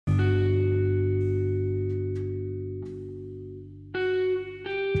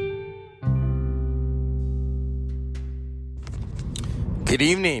Good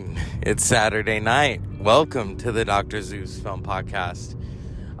evening. It's Saturday night. Welcome to the Dr. Zeus Film Podcast.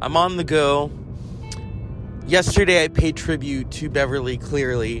 I'm on the go. Yesterday I paid tribute to Beverly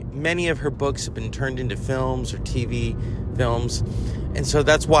Cleary. Many of her books have been turned into films or TV films, and so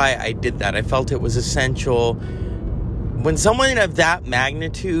that's why I did that. I felt it was essential. When someone of that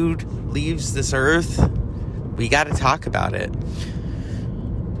magnitude leaves this earth, we got to talk about it.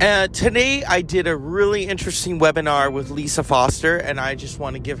 Today I did a really interesting webinar with Lisa Foster, and I just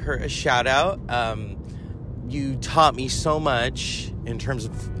want to give her a shout out. You taught me so much in terms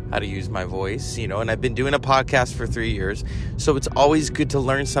of how to use my voice, and I've been doing a podcast for 3 years, so it's always good to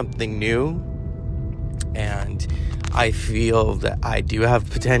learn something new. And I feel that I do have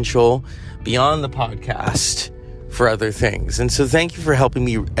potential beyond the podcast for other things. And so thank you for helping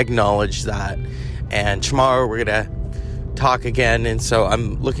me acknowledge that. And tomorrow we're going to talk again, and so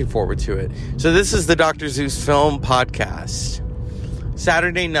I'm looking forward to it. So this is the Dr. Zeus Film Podcast.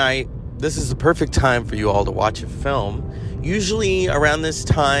 Saturday night, this is the perfect time for you all to watch a film. Usually around this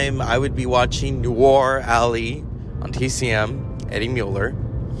time, I would be watching Noir Alley on TCM, Eddie Mueller.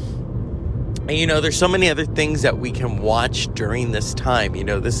 And there's so many other things that we can watch during this time.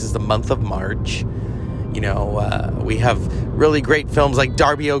 This is the month of March. We have really great films like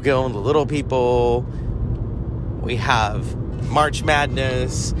Darby O'Gill and the Little People. We have March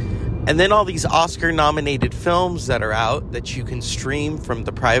Madness, and then all these Oscar-nominated films that are out that you can stream from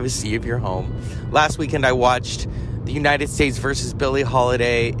the privacy of your home. Last weekend, I watched The United States versus Billie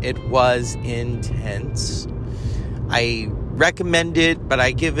Holiday. It was intense. I recommend it, but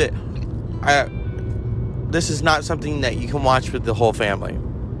I give it... this is not something that you can watch with the whole family.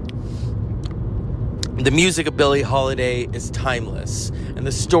 The music of Billie Holiday is timeless, and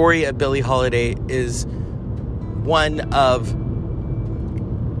the story of Billie Holiday is one of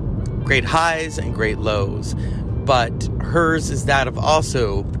great highs and great lows, but hers is that of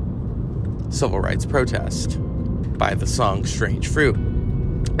also civil rights protest by the song Strange Fruit.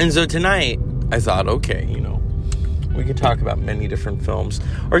 And so tonight I thought, okay, we could talk about many different films,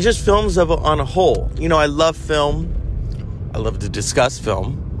 or just films on a whole. I love film. I love to discuss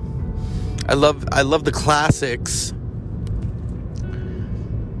film. I love the classics.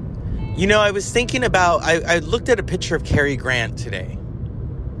 I was thinking about, I looked at a picture of Cary Grant today,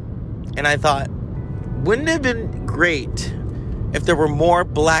 and I thought, wouldn't it have been great if there were more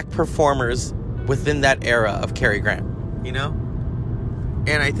black performers within that era of Cary Grant,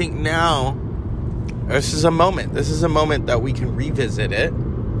 And I think now, this is a moment that we can revisit it.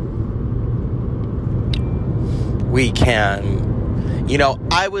 We can,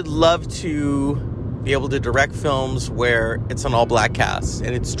 I would love to be able to direct films where it's an all-black cast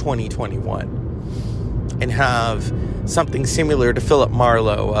and it's 2021, and have something similar to Philip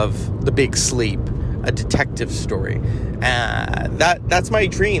Marlowe of The Big Sleep, a detective story. That's my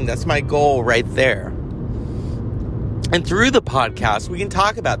dream. That's my goal right there. And through the podcast, we can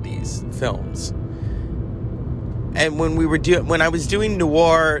talk about these films. And when I was doing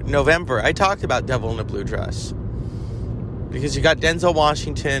Noir November, I talked about Devil in a Blue Dress. Because you got Denzel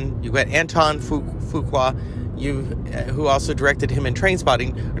Washington, you got Anton Fuqua, who also directed him in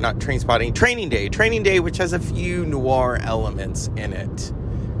Training Day, which has a few noir elements in it.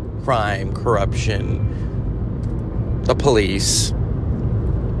 Crime, corruption, the police.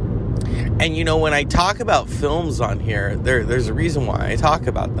 And when I talk about films on here, there's a reason why I talk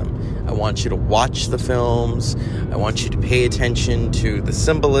about them. I want you to watch the films. I want you to pay attention to the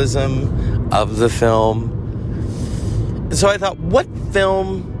symbolism of the film. So I thought, what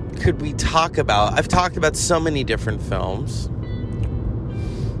film could we talk about? I've talked about so many different films.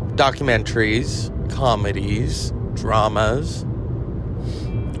 Documentaries, comedies, dramas.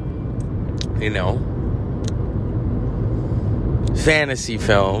 Fantasy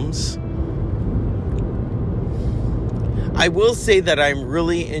films. I will say that I'm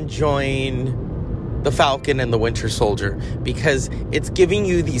really enjoying The Falcon and the Winter Soldier because it's giving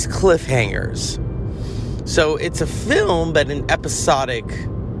you these cliffhangers. So it's a film, but an episodic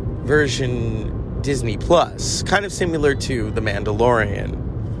version Disney Plus, kind of similar to The Mandalorian,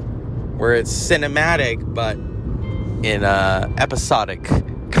 where it's cinematic, but in a episodic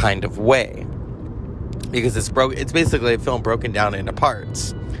kind of way, because it's basically a film broken down into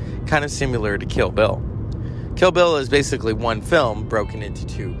parts, kind of similar to Kill Bill. Kill Bill is basically one film broken into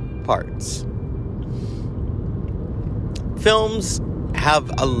two parts. Films have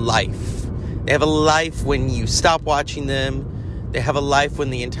a life. They have a life when you stop watching them. They have a life when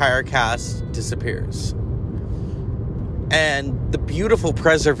the entire cast disappears. And the beautiful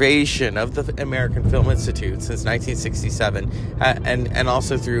preservation of the American Film Institute since 1967, and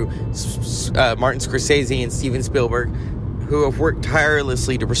also through Martin Scorsese and Steven Spielberg, who have worked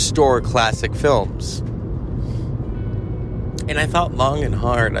tirelessly to restore classic films. And I thought long and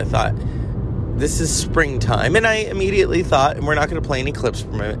hard. I thought, this is springtime. And I immediately thought, and we're not going to play any clips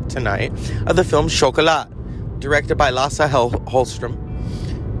from it tonight, of the film Chocolat, directed by Lasse Hallström.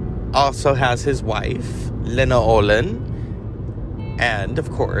 Also has his wife, Lena Olin, and,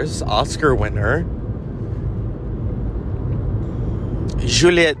 of course, Oscar winner,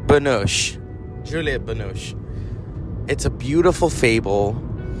 Juliette Binoche. It's a beautiful fable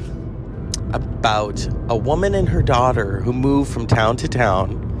about a woman and her daughter who move from town to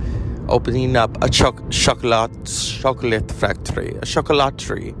town, opening up a chocolate factory, a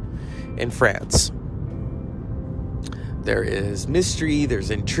chocolaterie in France. There is mystery,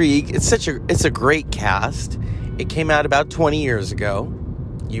 there's intrigue. It's a great cast. It came out about 20 years ago.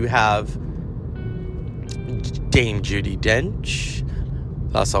 You have Dame Judi Dench,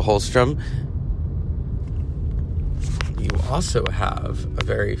 Lasse Hallström. You also have a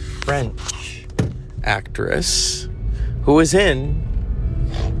very French actress who was in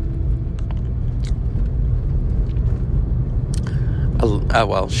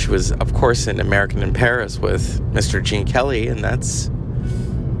she was, of course, in American in Paris with Mr. Gene Kelly, and that's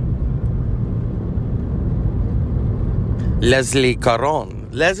Leslie Caron.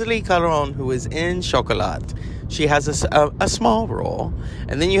 Leslie Caron, who is in Chocolat. She has a small role.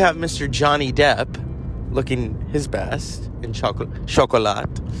 And then you have Mr. Johnny Depp, looking his best in Chocolat.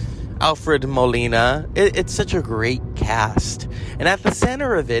 Alfred Molina. It's such a great cast. And at the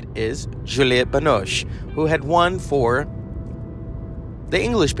center of it is Juliette Binoche, who had won for The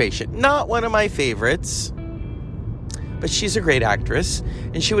English Patient. Not one of my favorites, but she's a great actress.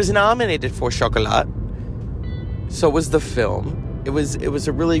 And she was nominated for Chocolat. So was the film. It was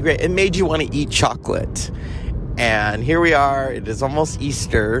a really great... It made you want to eat chocolate. And here we are. It is almost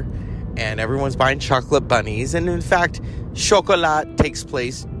Easter. And everyone's buying chocolate bunnies. And in fact, Chocolat takes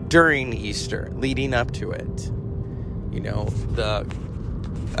place during Easter, leading up to it. You know, the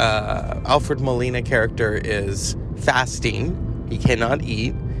Alfred Molina character is fasting. He cannot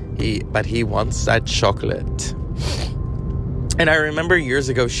eat, but he wants that chocolate. And I remember years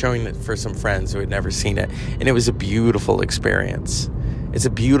ago showing it for some friends who had never seen it, and it was a beautiful experience. It's a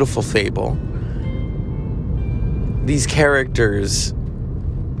beautiful fable. These characters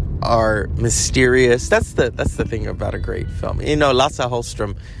are mysterious. That's the thing about a great film. You know, Lasse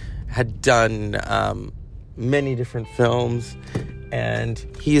Hallström had done many different films, and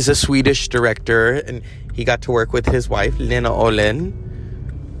he's a Swedish director, and he got to work with his wife, Lena Olin,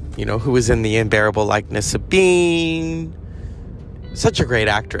 you know, who was in The Unbearable Likeness of Being. Such a great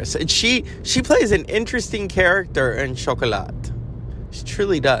actress. And she plays an interesting character in Chocolat. She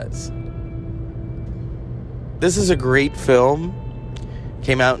truly does. This is a great film.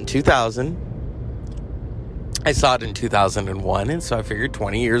 Came out in 2000. I saw it in 2001, and so I figured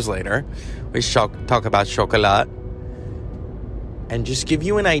 20 years later, we should talk about Chocolat and just give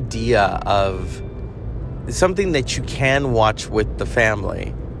you an idea of something that you can watch with the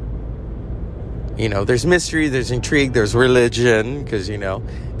family. You know, there's mystery, there's intrigue, there's religion, because, you know,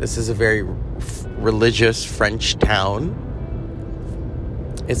 this is a very religious French town.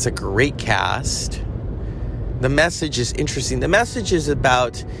 It's a great cast. The message is interesting. The message is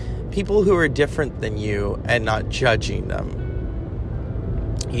about people who are different than you and not judging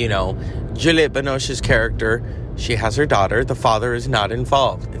them. You know, Juliette Binoche's character, she has her daughter. The father is not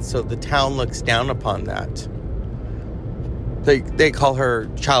involved. And so the town looks down upon that. They call her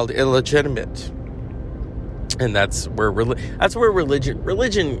child illegitimate. And that's where religion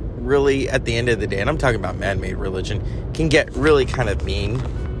really, at the end of the day, and I'm talking about man-made religion, can get really kind of mean.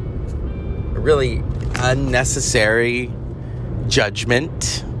 Really unnecessary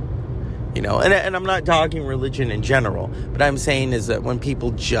judgment. You know, and I'm not dogging religion in general, but I'm saying is that when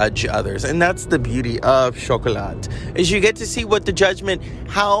people judge others, and that's the beauty of Chocolat, is you get to see what the judgment,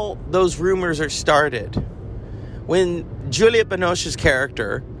 how those rumors are started. When Juliette Binoche's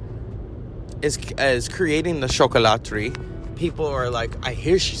character is creating the chocolaterie, people are like, I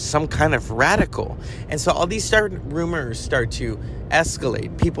hear she's some kind of radical. And so all these rumors start to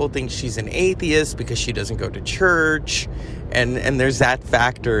escalate. People think she's an atheist because she doesn't go to church. And there's that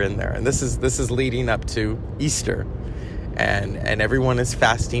factor in there. And this is leading up to Easter. And everyone is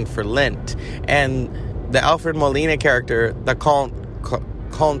fasting for Lent. And the Alfred Molina character, the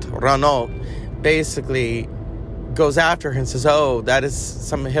Comte Renault, basically goes after her and says, oh, that is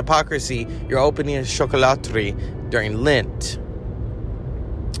some hypocrisy. You're opening a chocolaterie during Lent.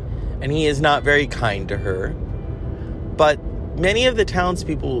 And he is not very kind to her. But many of the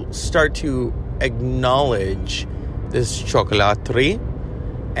townspeople start to acknowledge this chocolaterie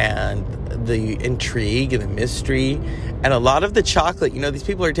and the intrigue and the mystery and a lot of the chocolate. These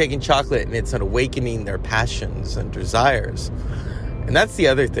people are taking chocolate and it's awakening their passions and desires. And that's the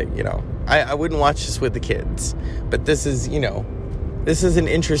other thing, I wouldn't watch this with the kids, but this is an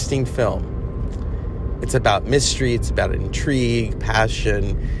interesting film. It's about mystery, it's about intrigue,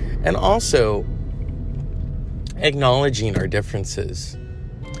 passion, and also acknowledging our differences.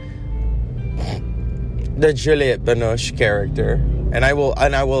 The Juliette Binoche character, and I will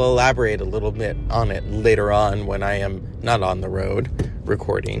elaborate a little bit on it later on when I am not on the road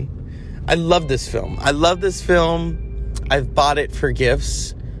recording. I love this film. I've bought it for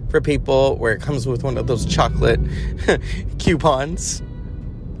gifts for people where it comes with one of those chocolate coupons.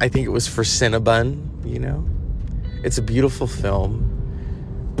 I think it was for Cinnabon, It's a beautiful film,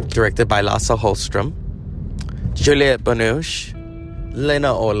 directed by Lasse Hallström. Juliette Binoche,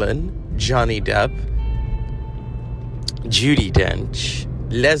 Lena Olin, Johnny Depp, Judi Dench,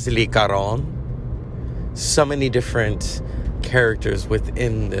 Leslie Caron. So many different characters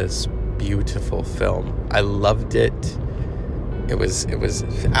within this beautiful film. I loved it. It was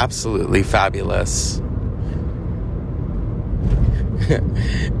absolutely fabulous.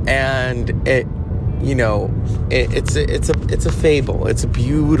 And it's a fable. It's a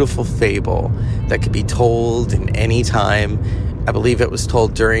beautiful fable that could be told in any time. I believe it was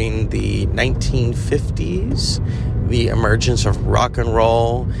told during the 1950s, the emergence of rock and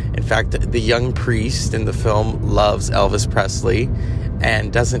roll. In fact, the young priest in the film loves Elvis Presley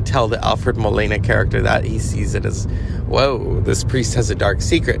and doesn't tell the Alfred Molina character that. He sees it as, whoa, this priest has a dark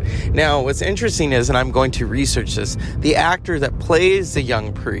secret. Now, what's interesting is, and I'm going to research this, the actor that plays the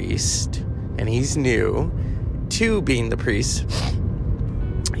young priest, and he's new to being the priest,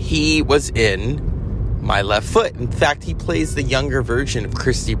 he was in My Left Foot. In fact, he plays the younger version of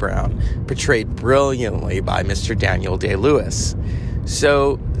Christy Brown, portrayed brilliantly by Mr. Daniel Day-Lewis.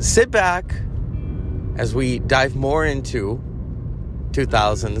 So sit back as we dive more into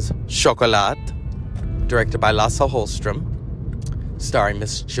 2000's Chocolat, directed by Lasse Hallström, starring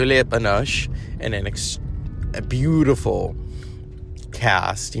Miss Juliette Binoche, and a beautiful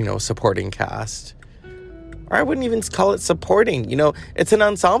cast, supporting cast. Or I wouldn't even call it supporting. It's an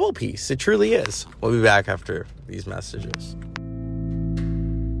ensemble piece. It truly is. We'll be back after these messages.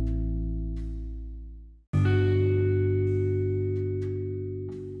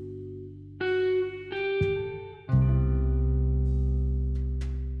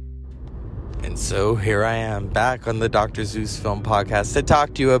 And so here I am back on the Dr. Zeus Film Podcast to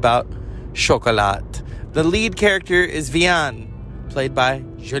talk to you about Chocolat. The lead character is Vian, played by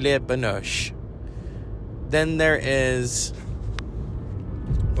Juliette Binoche. Then there is,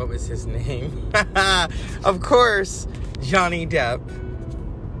 what was his name? Of course, Johnny Depp.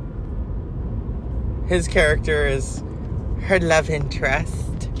 His character is her love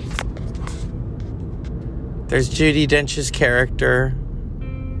interest. There's Judi Dench's character.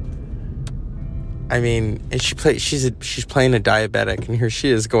 I mean, and she's playing a diabetic, and here she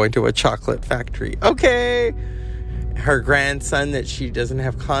is going to a chocolate factory. Okay. Her grandson that she doesn't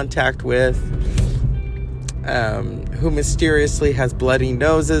have contact with, who mysteriously has bloody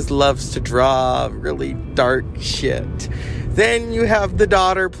noses, loves to draw really dark shit. Then you have the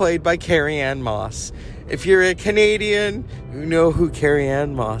daughter, played by Carrie-Anne Moss. If you're a Canadian, you know who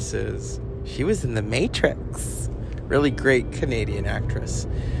Carrie-Anne Moss is. She was in The Matrix. Really great Canadian actress.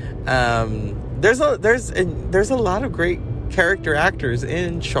 There's a lot of great character actors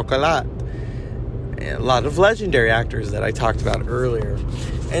in Chocolat. A lot of legendary actors that I talked about earlier.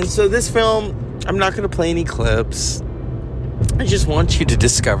 And so this film, I'm not going to play any clips. I just want you to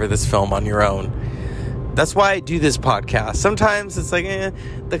discover this film on your own. That's why I do this podcast. Sometimes it's like,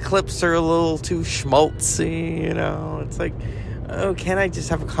 the clips are a little too schmaltzy, It's like, oh, can't I just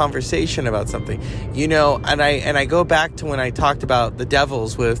have a conversation about something? And I go back to when I talked about The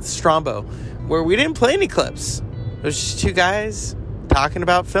Devils with Strombo, where we didn't play any clips. It was just two guys talking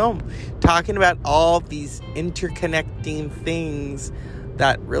about film, talking about all these interconnecting things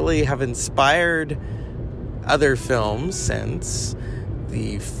that really have inspired other films since.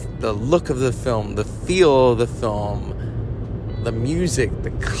 The look of the film, the feel of the film, the music,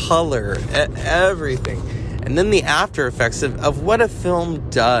 the color, everything. And then the after effects of what a film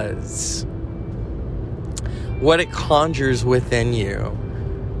does, what it conjures within you,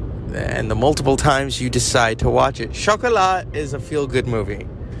 and the multiple times you decide to watch it. Chocolat is a feel-good movie.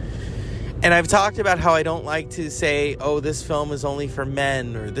 And I've talked about how I don't like to say, oh, this film is only for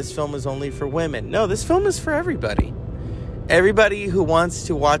men, or this film is only for women. No, this film is for everybody. Everybody who wants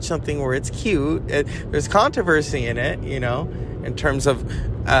to watch something where it's cute. There's controversy in it, in terms of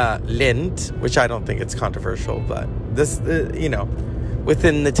Lind, which I don't think it's controversial, but this,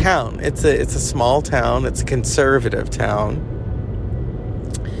 within the town. It's a small town. It's a conservative town.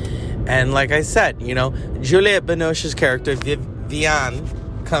 And like I said, Juliette Binoche's character,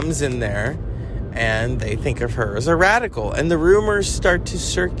 Viviane, comes in there, and they think of her as a radical. And the rumors start to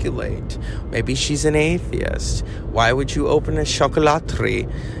circulate. Maybe she's an atheist. Why would you open a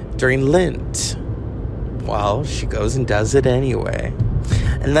chocolaterie during Lent? Well, she goes and does it anyway.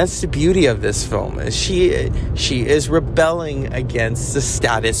 And that's the beauty of this film, is she is rebelling against the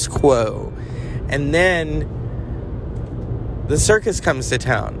status quo. And then the circus comes to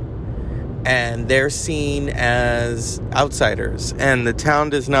town, and they're seen as outsiders, and the town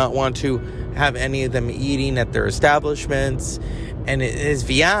does not want to have any of them eating at their establishments. And it is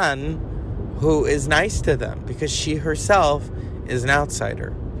Viviane who is nice to them, because she herself is an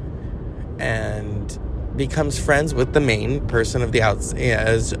outsider, and becomes friends with the main person of the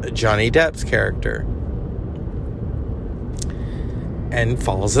as Johnny Depp's character, and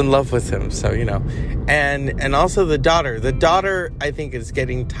falls in love with him. So, and also the daughter, I think, is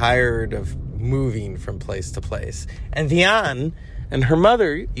getting tired of moving from place to place. And Viviane and her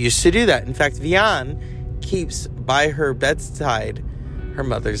mother used to do that. In fact, Viviane keeps by her bedside her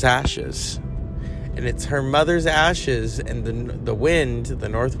mother's ashes. And it's her mother's ashes and the wind, the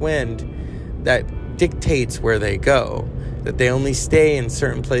north wind, that dictates where they go. That they only stay in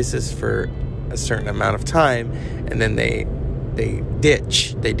certain places for a certain amount of time, and then they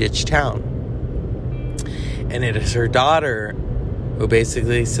ditch town. And it is her daughter who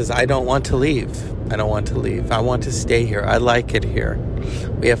basically says, I don't want to leave. I want to stay here. I like it here.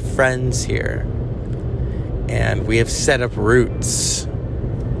 We have friends here. And we have set up roots.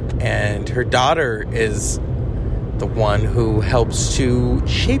 And her daughter is the one who helps to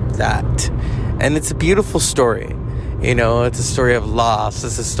shape that. And it's a beautiful story. It's a story of loss.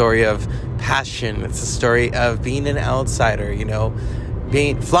 It's a story of passion. It's a story of being an outsider.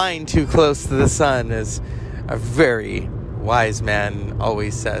 Flying too close to the sun, as a very wise man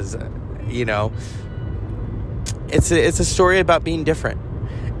always says. It's a story about being different.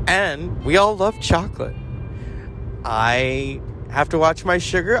 And we all love chocolate. I have to watch my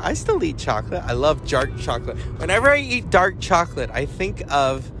sugar. I still eat chocolate. I love dark chocolate. Whenever I eat dark chocolate, I think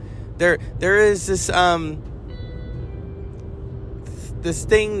of there is this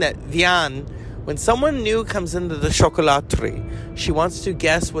thing that Viviane, when someone new comes into the chocolaterie, she wants to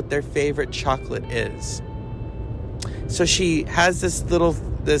guess what their favorite chocolate is. So she has this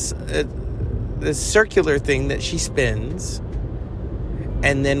circular thing that she spins,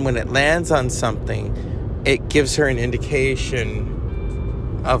 and then when it lands on something, it gives her an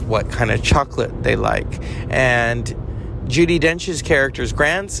indication of what kind of chocolate they like. And Judi Dench's character's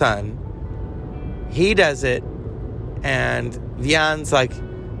grandson, he does it, and Viviane's like,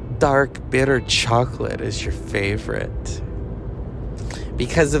 dark, bitter chocolate is your favorite.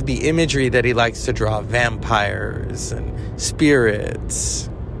 Because of the imagery that he likes to draw, vampires and spirits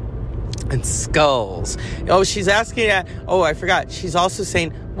and skulls. She's asking, I forgot. She's also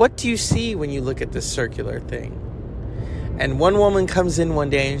saying, what do you see when you look at this circular thing? And one woman comes in one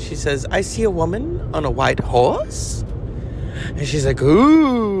day and she says, I see a woman on a white horse. And she's like,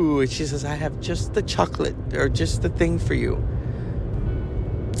 ooh. And she says, I have just the chocolate, or just the thing for you.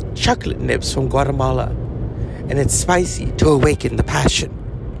 Chocolate nibs from Guatemala. And it's spicy to awaken the passion.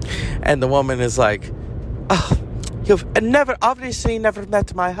 And the woman is like, oh, you've obviously never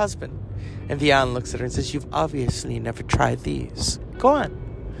met my husband. And Viviane looks at her and says, you've obviously never tried these. Go on.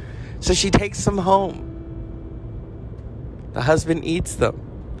 So she takes them home. The husband eats them.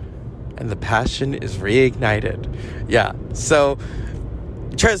 And the passion is reignited. Yeah. So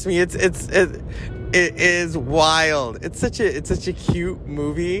trust me, it is wild. It's such a cute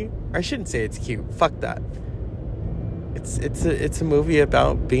movie. I shouldn't say it's cute. Fuck that. It's a movie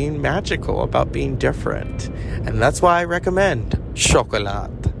about being magical, about being different. And that's why I recommend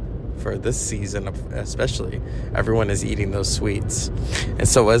Chocolat for this season, especially. Everyone is eating those sweets. And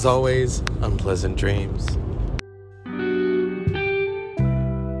so, as always, unpleasant dreams.